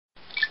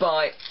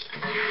Bye.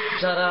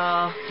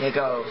 Ta-da! Here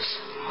goes.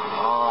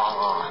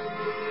 Ah.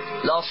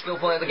 Last skill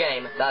point of the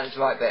game. That is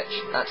right,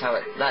 bitch. That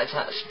is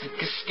how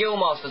skill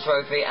master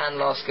trophy and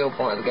last skill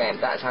point of the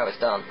game. That is how it's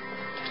done.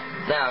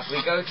 Now, if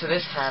we go to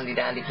this handy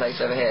dandy place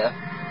over here,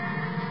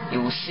 you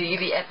will see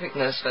the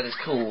epicness that is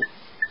cool,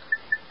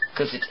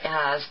 because it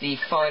has the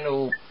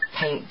final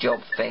paint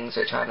job things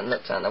which I haven't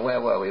looked at. Now,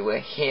 where were we? We were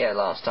here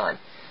last time.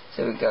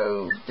 So we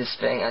go this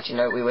thing. Actually,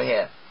 no, we were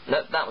here.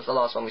 No, that was the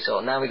last one we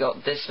saw. Now we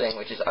got this thing,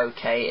 which is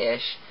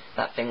okay-ish.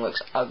 That thing looks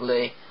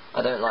ugly.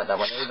 I don't like that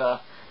one either.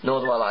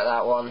 Nor do I like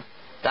that one.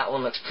 That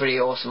one looks pretty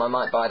awesome. I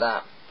might buy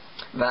that.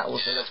 That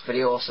also looks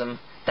pretty awesome.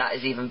 That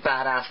is even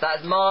badass. That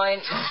is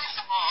mine.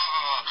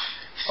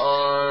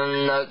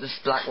 Oh no, this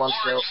black one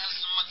still.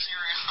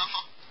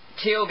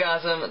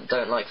 Tealgasm,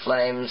 don't like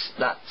flames.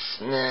 That's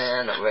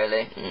nah, not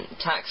really.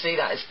 Taxi,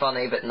 that is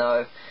funny, but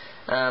no.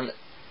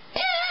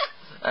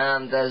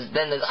 Then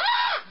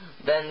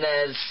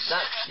there's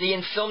that's the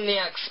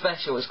Insomniac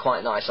special is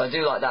quite nice. I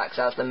do like that because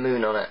it has the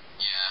moon on it.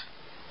 Yeah.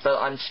 But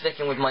I'm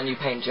sticking with my new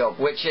paint job,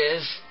 which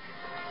is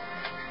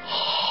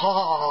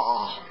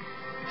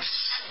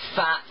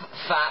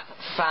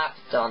fap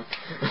done.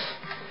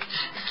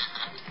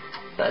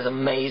 That is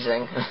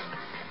amazing.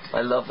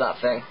 I love that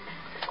thing.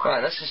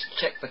 Right, let's just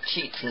check the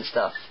cheats and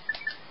stuff.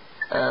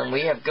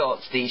 We have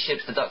got the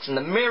ships, the ducks, and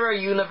the mirror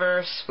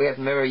universe. We have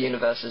mirror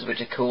universes,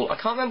 which are cool. I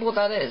can't remember what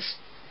that is.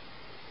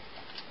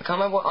 I can't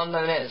remember what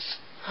unknown is.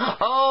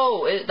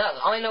 Oh,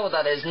 I know what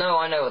that is. No,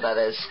 I know what that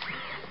is.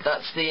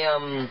 That's the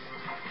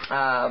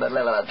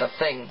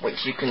thing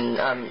which you can.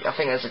 I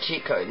think there's a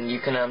cheat code, and you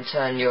can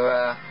turn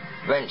your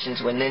wrench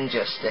into a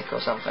ninja stick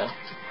or something.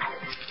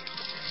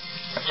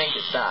 I think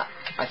it's that.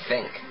 I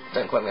think.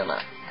 Don't quote me on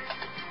that.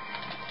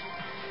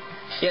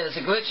 Yeah, there's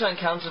a glitch I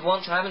encountered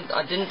once.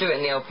 I didn't do it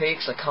in the LP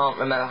because I can't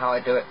remember how I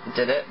did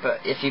it.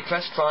 But if you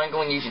press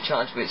triangle and use your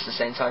charge boots at the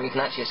same time, you can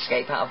actually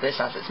escape out of this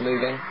as it's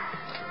moving.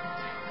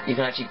 You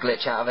can actually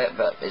glitch out of it,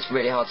 but it's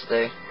really hard to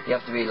do. You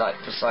have to be like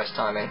precise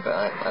timing, but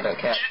I don't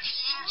care.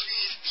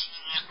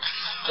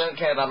 Don't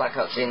care about that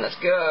cutscene. Let's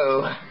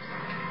go.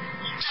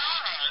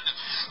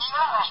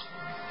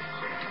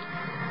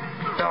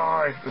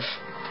 Die.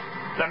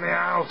 Let me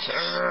out. So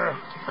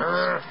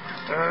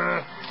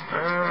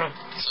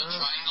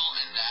triangle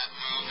and that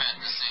move at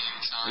the same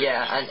time.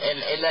 Yeah, and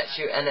it lets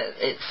you, and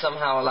it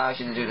somehow allows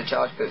you to do the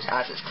charge boots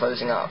as it's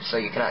closing up, so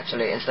you can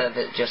actually, instead of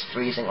it just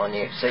freezing on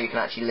you, so you can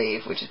actually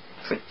leave, which is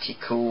pretty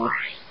cool.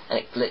 And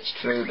it glitched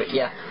through, but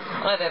yeah,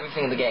 I have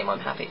everything in the game. I'm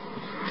happy.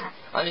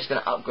 I'm just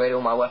going to upgrade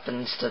all my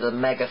weapons to the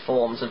mega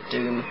forms of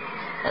Doom,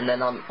 and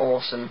then I'm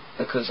awesome,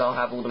 because I'll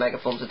have all the mega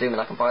forms of Doom,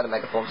 and I can buy the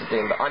mega forms of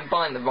Doom. But I'm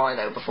buying the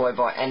Rhino before I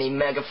buy any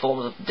mega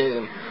forms of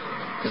Doom,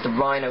 because the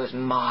Rhino is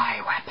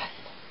my weapon.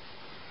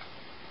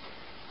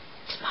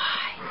 It's mine.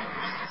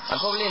 I'm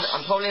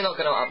probably not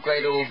going to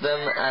upgrade all of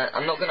them.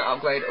 I'm not going to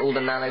upgrade all the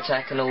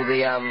nanotech and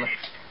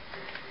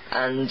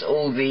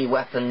all the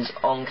weapons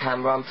on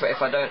camera.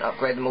 If I don't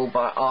upgrade them all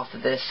by after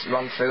this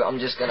run through, I'm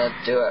just going to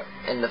do it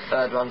in the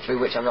third run through,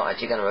 which I'm not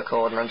actually going to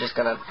record, and I'm just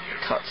going to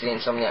cut to the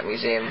Insomniac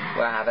Museum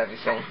where I have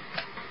everything,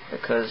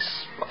 because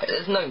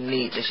there's no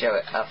need to show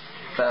it a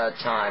third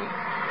time.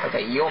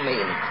 Okay, you're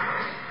mean.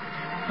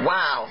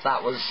 Wow,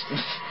 that was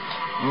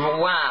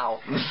wow.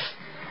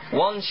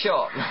 One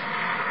shot.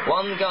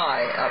 One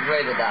guy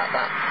upgraded that.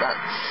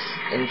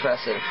 That's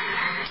impressive.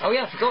 Oh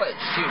yeah, I forgot it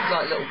shoots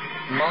like little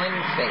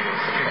mine things,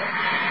 isn't it?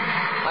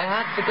 I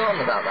had forgotten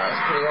about that.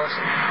 That's pretty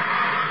awesome.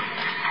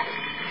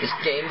 This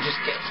game just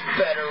gets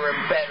better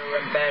and better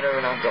and better,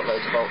 and I've got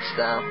loads of bolts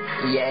now.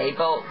 Yay,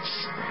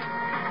 bolts.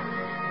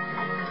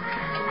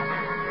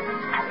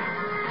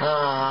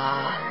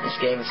 This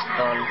game is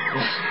fun.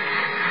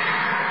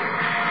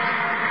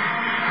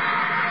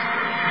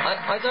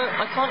 I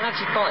can't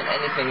actually find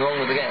anything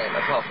wrong with the game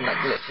apart from that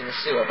glitch in the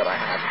sewer that I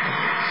had.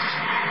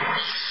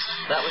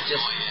 That was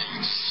just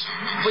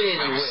really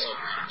weird.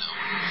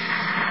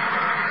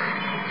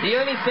 The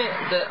only thing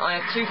that I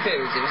have two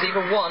theories. It was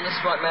either one, the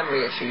sprite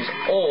memory issues,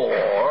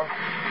 or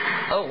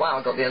oh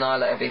wow, I got the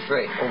Annihilator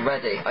V3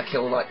 already. I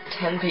killed like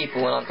 10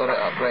 people when I got it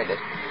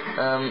upgraded.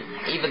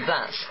 Either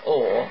that,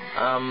 or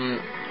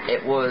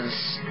it was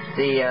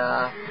the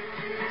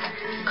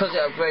because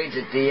it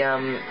upgraded the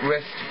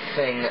Rift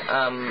thing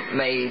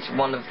made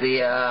one of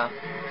the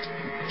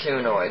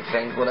humanoid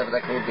things, whatever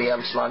they're called, the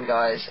slime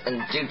guys,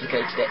 and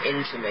duplicated it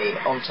into me,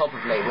 on top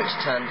of me, which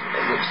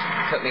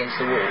put me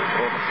into the wall,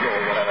 or the floor,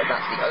 or whatever.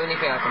 That's the only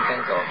thing I can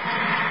think of.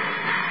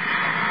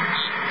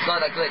 It's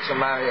like that glitch on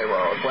Mario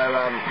World, where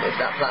if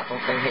that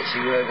platform thing hits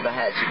you over the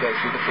head, you go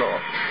through the floor.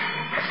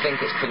 I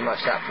think it's pretty much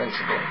that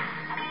principle.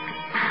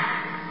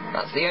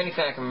 That's the only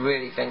thing I can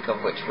really think of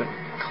which would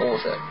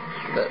cause it.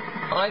 But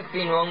I've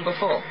been wrong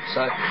before,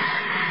 so,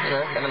 you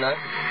know, never know.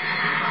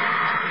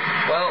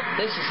 Well,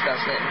 this is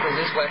fascinating,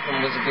 because this weapon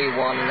was a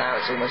V1 and now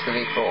it's almost a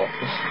V4.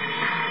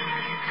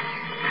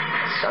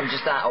 So I'm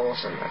just that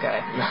awesome,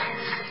 okay?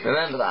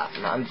 Remember that,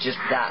 I'm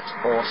just that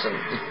awesome.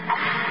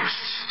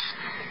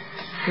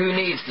 Who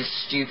needs the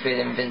stupid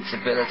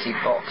invincibility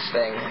box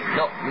thing?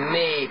 Not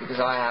me, because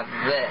I have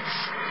this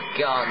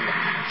gun.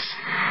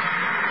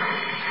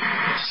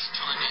 This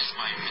gun is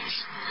my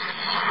invincibility.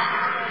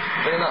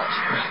 Pretty much.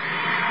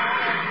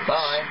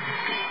 Bye.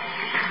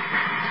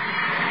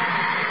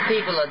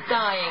 People are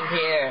dying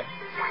here.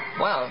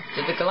 Wow,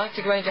 did the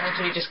Galactic Ranger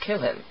actually just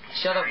kill him?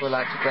 Shut up,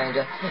 Galactic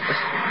Ranger. How do you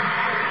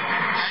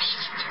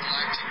keep the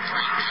Galactic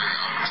Ranger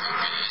on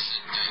track?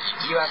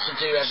 Is it You have to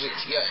do you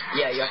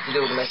have to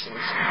do all the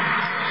missions.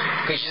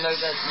 Because you know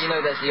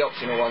there's the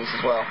optional ones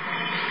as well.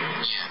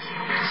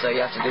 Yeah. So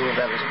you have to do all of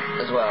them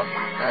as well.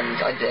 And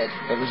I did.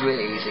 It was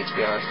really easy, to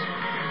be honest.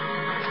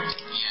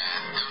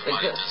 Yeah,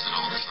 everybody does it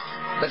all the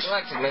time. The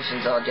Galactic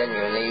missions are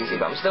genuinely easy,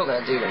 but I'm still going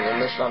to do them in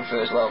this run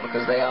through as well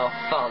because they are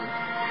fun.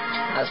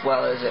 As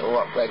well as it will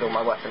upgrade all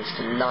my weapons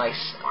to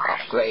nice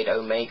upgrade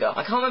Omega.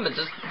 I can't remember,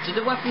 did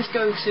the weapons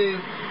go to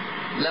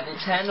level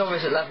 10 or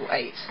is it level 8?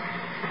 I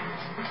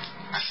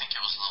think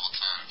it was level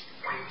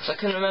 10. So I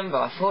couldn't remember.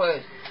 I thought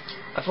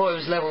it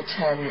was level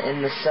 10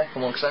 in the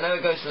second one, because I know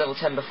it goes to level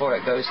 10 before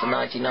it goes to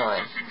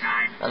 99.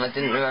 And I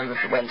didn't remember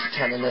if it went to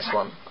 10 in this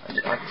one. I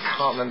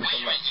can't remember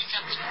from that. You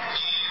got the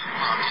new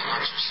rocket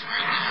launchers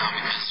right now,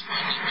 because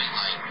when you be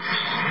like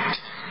V10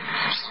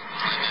 or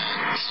something like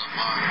that so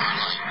far, or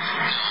like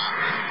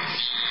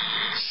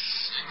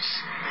V6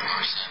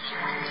 or 7.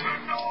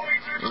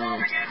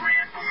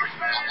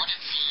 What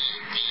if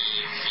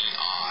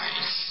VI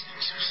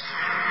 6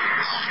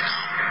 or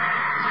 7?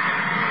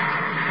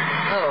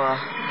 Oh well.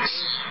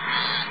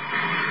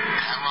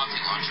 That rocket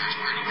launcher is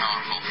pretty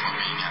powerful for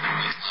being at a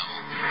weak level.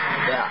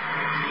 Yeah.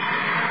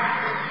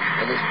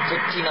 It is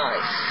pretty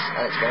nice.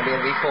 And it's going to be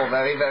a V4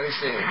 very, very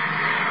soon. 1,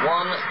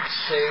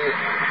 2,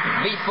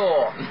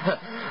 V4.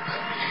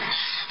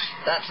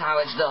 That's how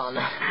it's done.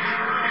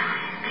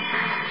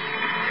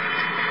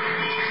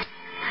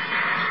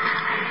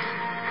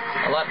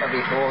 I like my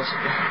V4s.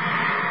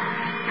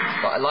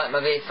 But I like my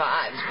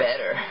V5s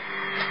better.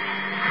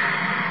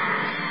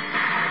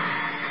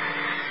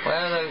 Where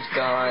are those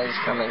guys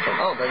coming from?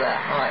 Oh, they're there.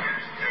 Hi.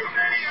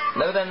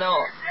 No, they're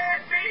not.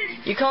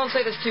 You can't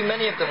say there's too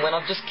many of them when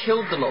I've just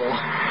killed them all.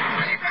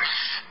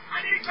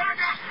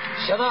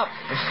 Shut up.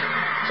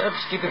 Shut up,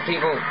 stupid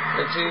people.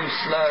 They're too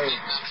slow.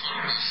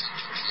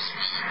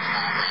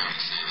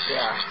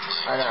 Yeah,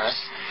 I know.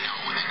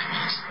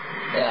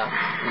 Yeah.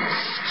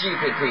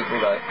 Stupid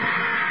people, though.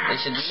 They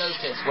should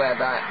notice where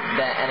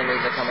their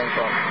enemies are coming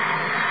from.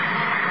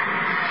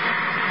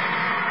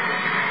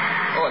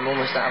 Oh, I'm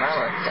almost out of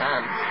ammo.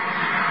 Damn.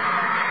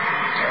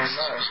 Oh no.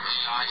 The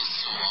AI is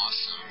so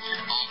awesome.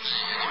 All the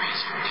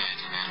enemies are dead,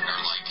 and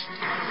they're like,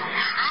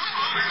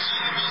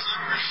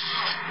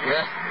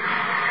 Yeah.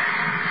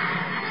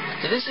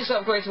 Did this just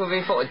upgrade to a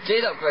V4? It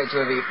did upgrade to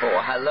a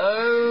V4.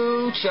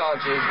 Hello,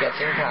 Chargers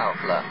getting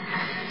powerful.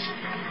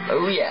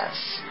 Oh yes.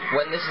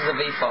 When this is a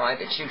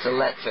V5, it shoots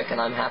electric, and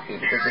I'm happy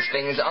because this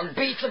thing is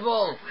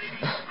unbeatable.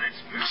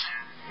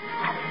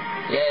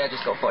 Yeah, I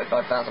just got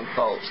 45,000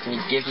 volts. Can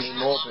you give me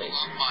more, please?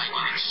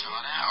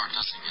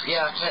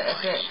 Yeah,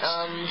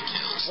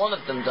 one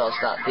of them does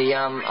that. The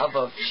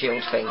other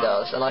shield thing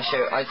does, and I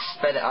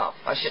sped it up.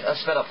 I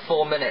sped up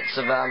 4 minutes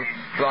of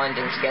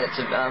grinding to get it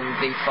to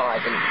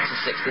V5 to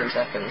 16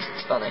 seconds.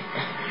 It's funny.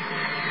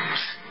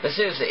 But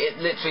seriously, it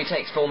literally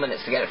takes 4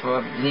 minutes to get it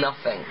from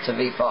nothing to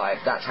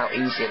V5. That's how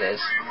easy it is.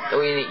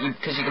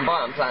 Because you can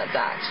buy it on Planet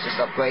Daxx, just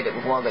upgrade it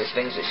with one of those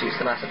things that shoots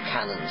the massive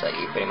cannons at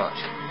you, pretty much.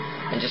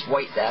 And just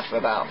wait there for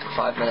about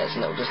 5 minutes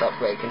and it will just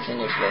upgrade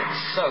continuously.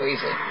 It's so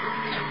easy.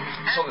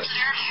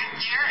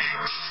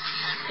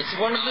 It's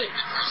one of the...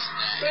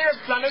 We're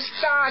Planet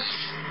Daxx!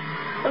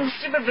 I'm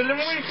Super Villain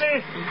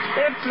Weekly!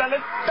 We're Planet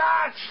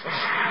Daxx!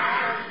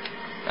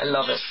 I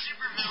love it.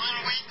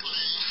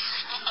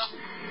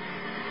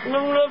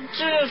 No,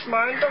 cheers,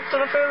 man.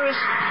 Dr. Ferris.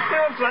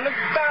 We're on Planet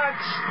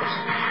Daxx!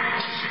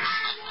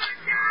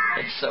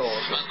 It's so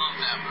awesome. I love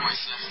that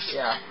voice.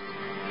 Yeah.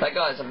 That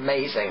guy's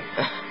amazing.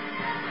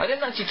 I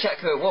didn't actually check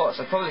who it was.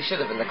 I probably should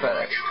have in the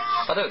credits.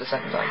 I'll do it the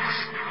second time.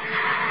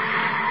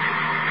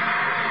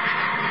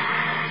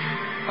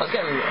 I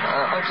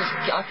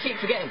keep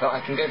forgetting that I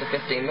can go to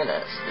 15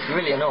 minutes. It's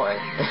really annoying.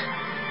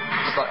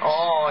 It's like,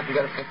 oh, I can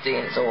go to 15,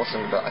 it's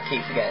awesome, but I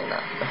keep forgetting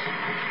that.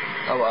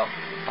 Oh well,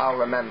 I'll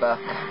remember,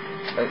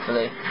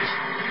 hopefully.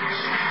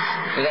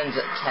 If it ends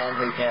at 10,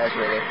 who cares,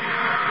 really?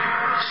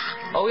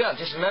 Oh yeah,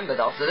 I've just remembered,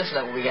 after this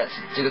level we get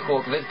to do the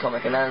Quark Vid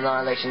comic and then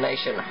Annihilation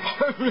Nation.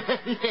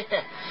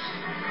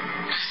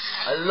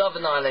 I love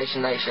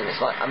Annihilation Nation,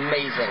 it's like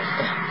amazing.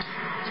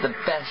 It's the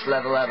best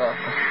level ever.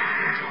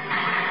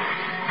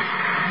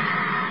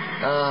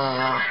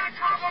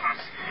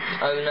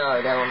 Oh no,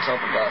 they're on top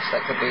of us.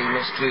 That could be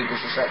misconstrued as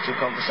a sexual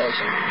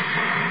conversation.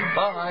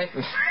 Bye.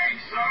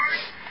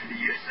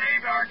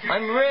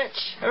 I'm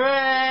rich!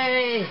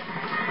 Hooray!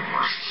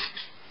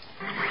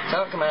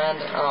 Turret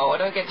command. Oh, I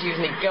don't get to use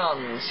any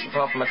guns,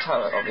 apart from a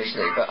turret,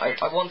 obviously, but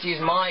I want to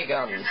use my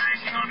guns.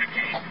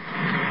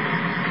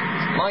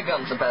 My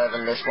guns are better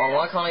than this one.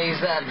 Why can't I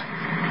use them?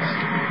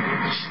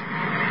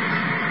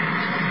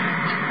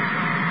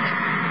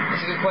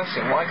 It's a good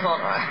question. Why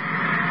can't I?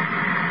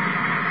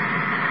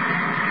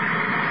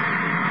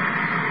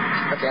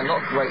 Okay, I'm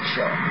not a great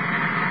shot,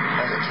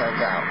 as it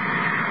turns out.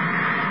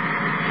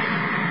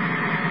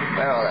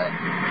 Where are they?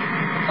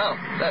 Oh,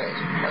 there it is.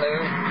 Hello.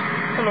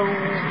 Hello.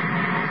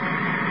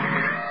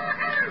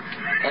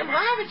 I'm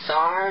having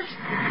SARS.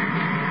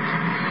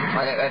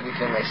 I know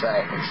everything they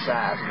say. It's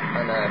sad.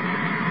 I know.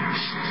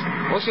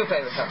 What's your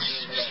favourite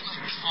cutscene in the game?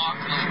 Talk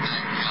like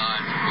that guy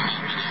for a whole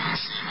video and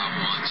see how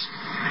much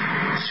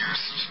your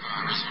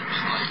subscribers would be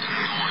like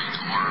annoyed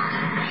or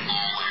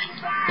lolling.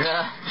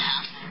 Yeah.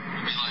 Half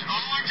would be like,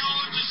 oh my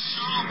god, just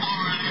shut up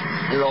already.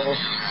 Lol. And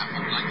the other half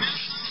would be like, this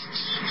is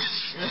genius.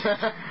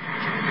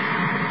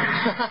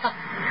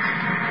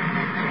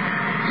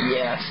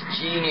 Yes,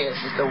 genius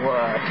is the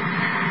word.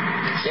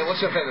 Yeah,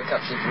 what's your favourite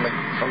cutscene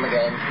from the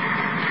game?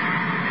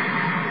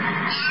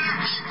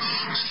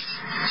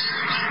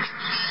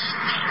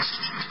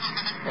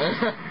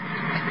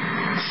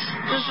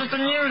 This is the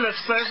new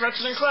Let's Play of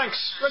Ratchet and Clank.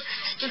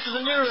 This is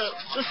the new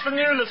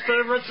Let's Play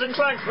of Ratchet and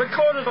Clank,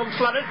 recorded on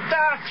planet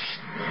Daxx.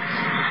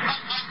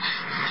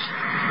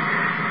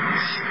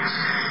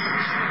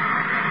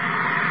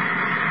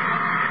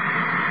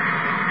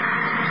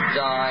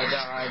 Die,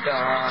 die,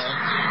 die.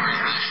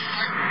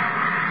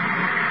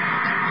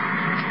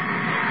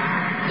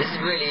 This is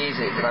really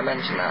easy, did I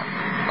mention that?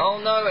 Oh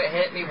no, it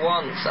hit me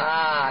once.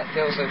 Ah, I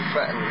feel so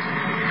threatened.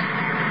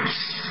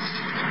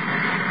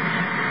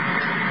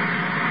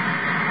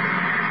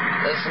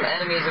 There's some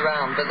enemies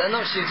around, but they're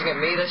not shooting at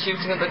me, they're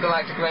shooting at the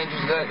Galactic Rangers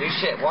who don't do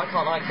shit. Why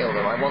can't I kill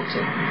them? I want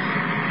to.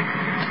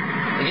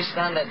 They just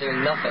stand there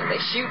doing nothing. They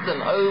shoot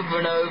them over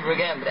and over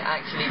again, but it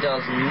actually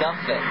does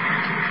nothing.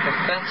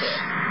 Pathetic.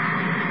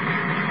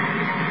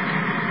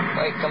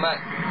 Wait, come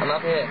back. I'm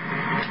up here.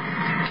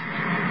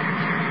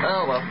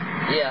 Oh, well.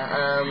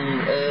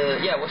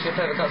 Yeah, what's your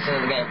favourite cutscene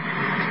in the game?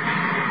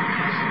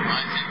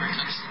 My favorite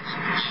cutscene in the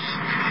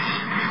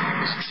game?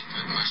 That's a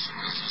good question,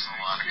 because there's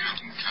a lot of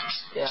good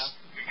cutscenes. Yeah.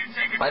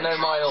 I know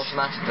mine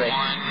automatically.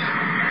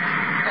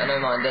 I know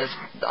mine.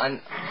 I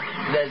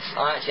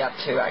actually have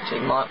two,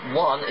 actually.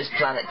 One is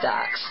Planet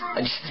Daxx.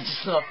 I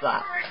just love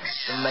that.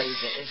 It's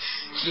amazing. It's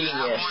genius.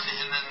 That one,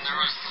 and then there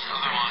was the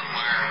other one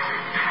where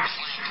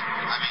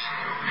Clank,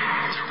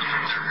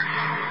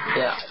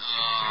 Yeah.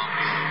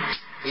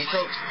 You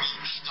talk.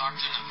 Dr.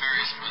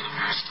 Nefarious for the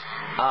first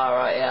time. Ah,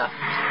 right, yeah.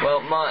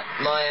 Well, my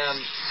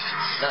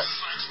that's.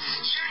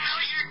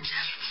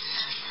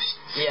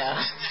 Yeah. And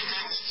then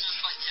he just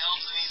like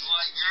yells and he's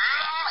like,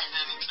 and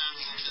then he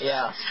turns into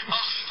Yeah.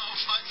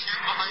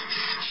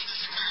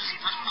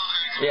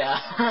 Yeah.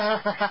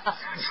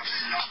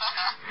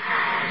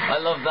 I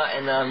love that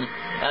in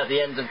at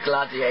the end of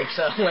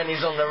Gladiator when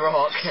he's on the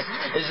rock.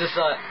 It's just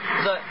like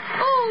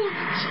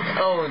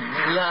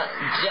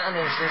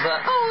Janice is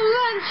like, oh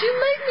Lance, you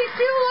make me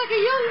feel like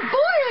a young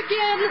boy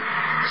again.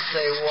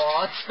 Say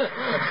what?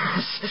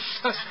 It's just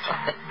so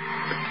funny.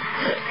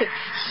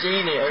 It's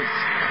genius.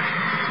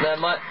 No,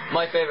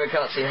 my favourite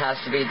cutscene has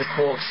to be the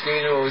Quark's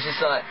funeral.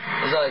 It's like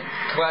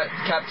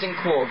Captain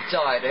Quark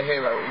died a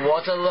hero.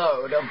 What a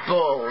load of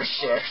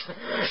bullshit.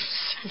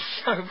 It's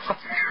so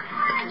funny.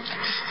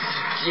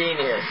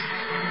 Genius.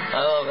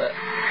 I love it.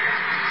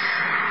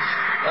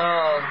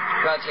 Oh,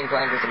 Ratchet and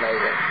Clank is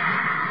amazing.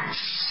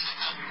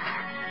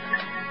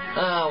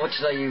 What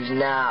should I use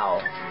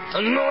now?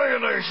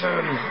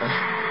 Annihilation!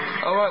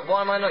 Alright,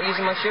 why am I not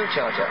using my shield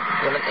charger?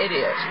 I'm an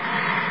idiot.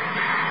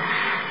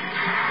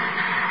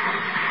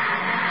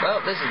 Well,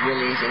 this is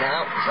really easy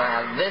now, because I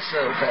have this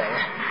little thing.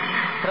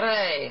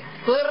 Hooray!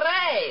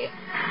 Hooray!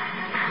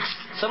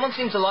 Someone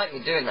seemed to like me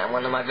doing that in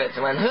one of my vids.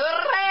 I went,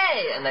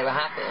 hooray! And they were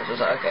happy. And I was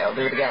like, okay, I'll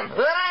do it again.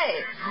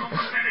 Hooray!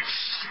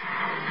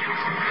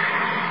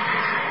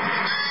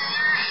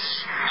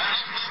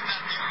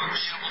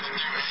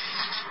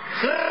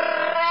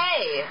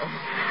 Hooray!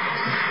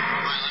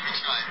 Alright, let me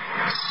try.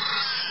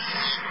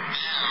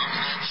 Damn,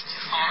 that's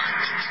too hard.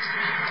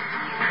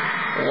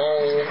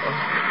 Lol.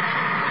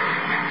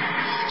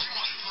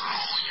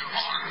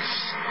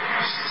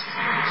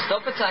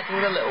 Stop attacking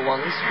the little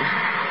ones.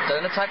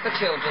 Don't attack the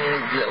children,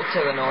 little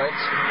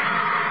tyrannoids.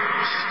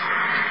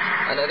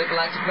 I know the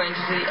Galactic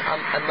Rangers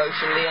are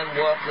emotionally and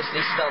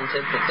worthlessly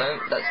stunted, but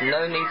that's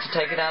no need to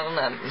take it out on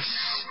them.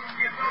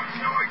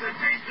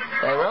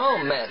 They're all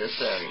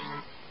medicine.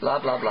 Blah,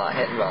 blah, blah.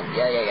 Hit and run.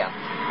 Yeah.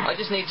 I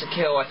just need to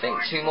kill, I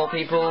think, 2 more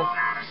people.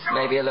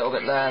 Maybe a little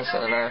bit less, I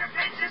don't know.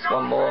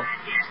 1 more.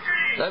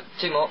 Nope,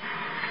 2 more.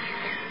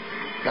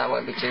 That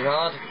won't be too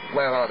hard.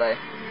 Where are they?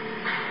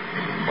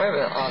 Where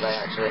are they,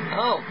 actually?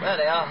 Oh, there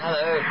they are.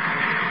 Hello.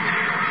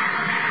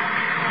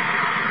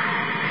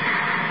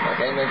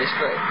 Okay, maybe it's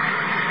 3.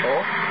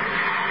 4.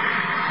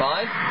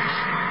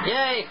 5.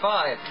 Yay,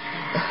 5.